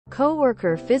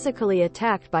Coworker physically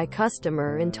attacked by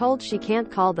customer and told she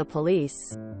can't call the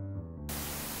police.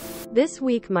 This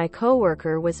week my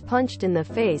coworker was punched in the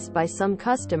face by some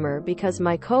customer because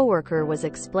my coworker was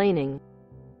explaining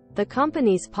the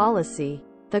company's policy.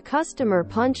 The customer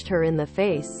punched her in the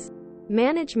face.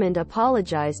 Management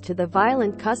apologized to the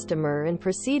violent customer and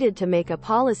proceeded to make a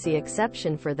policy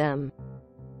exception for them.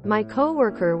 My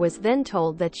coworker was then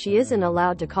told that she isn't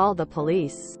allowed to call the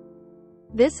police.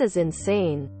 This is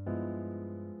insane.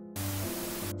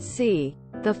 See,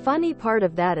 the funny part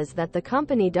of that is that the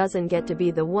company doesn't get to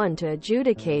be the one to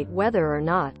adjudicate whether or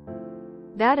not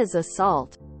that is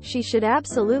assault. She should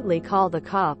absolutely call the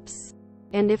cops.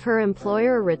 And if her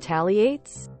employer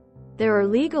retaliates, there are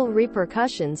legal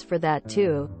repercussions for that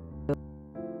too.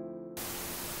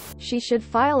 She should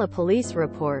file a police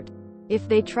report. If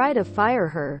they try to fire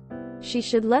her, she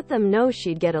should let them know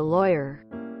she'd get a lawyer.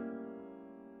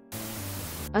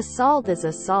 Assault is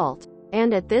assault.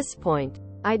 And at this point,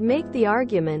 I'd make the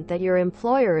argument that your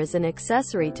employer is an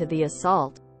accessory to the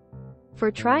assault for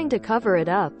trying to cover it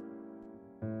up.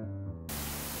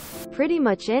 Pretty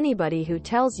much anybody who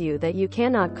tells you that you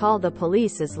cannot call the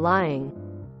police is lying.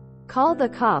 Call the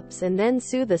cops and then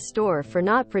sue the store for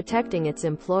not protecting its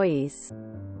employees.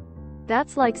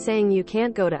 That's like saying you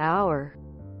can't go to our.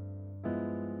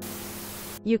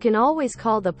 You can always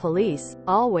call the police,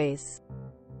 always.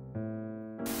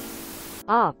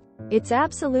 It's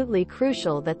absolutely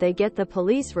crucial that they get the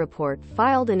police report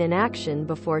filed in an action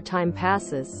before time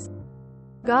passes.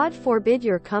 God forbid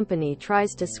your company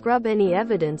tries to scrub any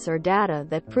evidence or data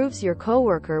that proves your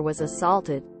coworker was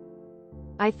assaulted.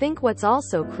 I think what's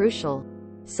also crucial,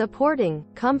 supporting,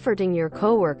 comforting your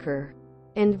coworker,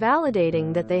 and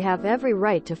validating that they have every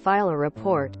right to file a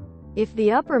report. If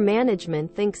the upper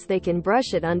management thinks they can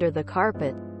brush it under the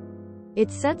carpet, it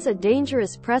sets a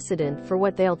dangerous precedent for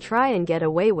what they'll try and get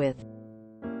away with.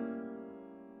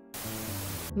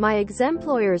 My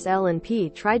ex-employer's L&P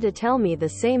tried to tell me the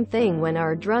same thing when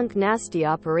our drunk nasty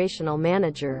operational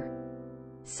manager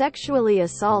sexually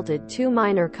assaulted 2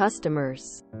 minor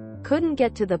customers. Couldn't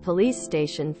get to the police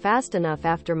station fast enough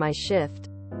after my shift.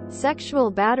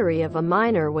 Sexual battery of a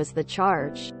minor was the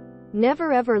charge.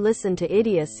 Never ever listen to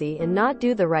idiocy and not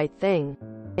do the right thing.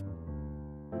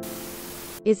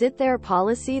 Is it their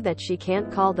policy that she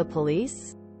can't call the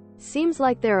police? Seems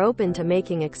like they're open to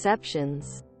making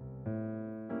exceptions.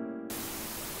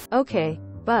 Okay,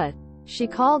 but she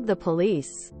called the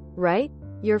police, right?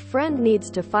 Your friend needs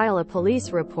to file a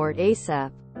police report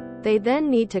ASAP. They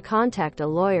then need to contact a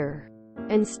lawyer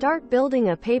and start building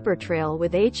a paper trail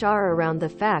with HR around the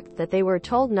fact that they were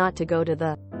told not to go to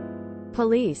the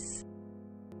police.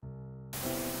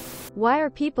 Why are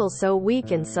people so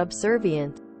weak and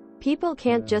subservient? People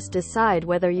can't just decide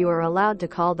whether you are allowed to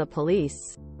call the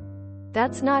police.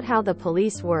 That's not how the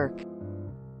police work.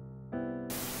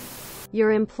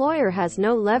 Your employer has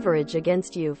no leverage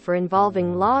against you for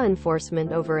involving law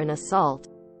enforcement over an assault.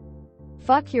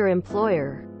 Fuck your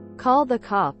employer. Call the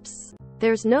cops.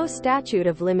 There's no statute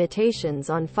of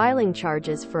limitations on filing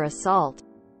charges for assault.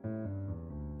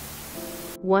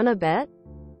 Wanna bet?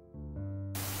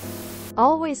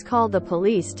 Always call the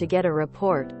police to get a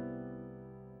report.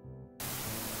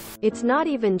 It's not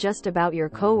even just about your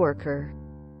coworker.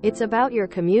 It's about your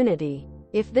community.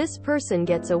 If this person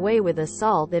gets away with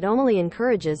assault, it only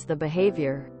encourages the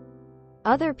behavior.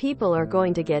 Other people are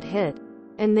going to get hit,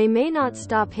 and they may not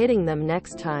stop hitting them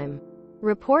next time.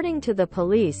 Reporting to the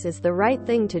police is the right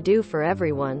thing to do for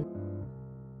everyone.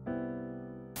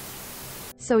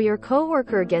 So your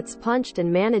coworker gets punched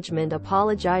and management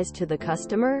apologized to the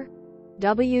customer?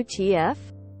 WTF?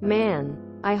 Man,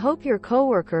 I hope your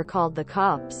coworker called the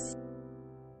cops.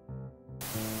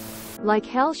 Like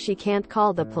hell she can't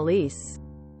call the police.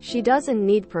 She doesn't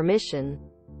need permission.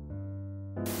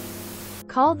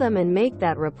 Call them and make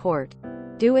that report.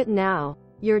 Do it now.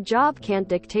 Your job can't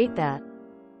dictate that.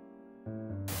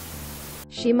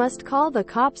 She must call the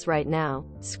cops right now.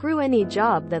 Screw any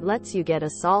job that lets you get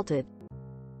assaulted.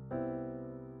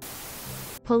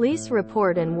 Police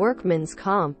report and workman's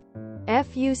comp.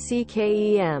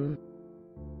 FUCKEM.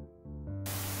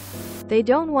 They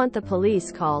don't want the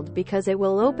police called because it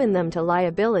will open them to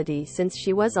liability since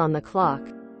she was on the clock.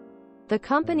 The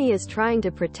company is trying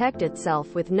to protect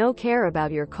itself with no care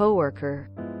about your coworker.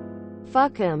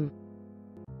 Fuck him.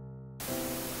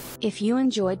 If you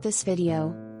enjoyed this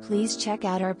video, please check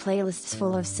out our playlists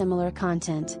full of similar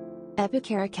content.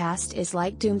 Epicaricast is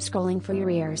like doom scrolling for your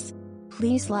ears.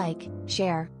 Please like,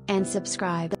 share, and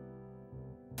subscribe.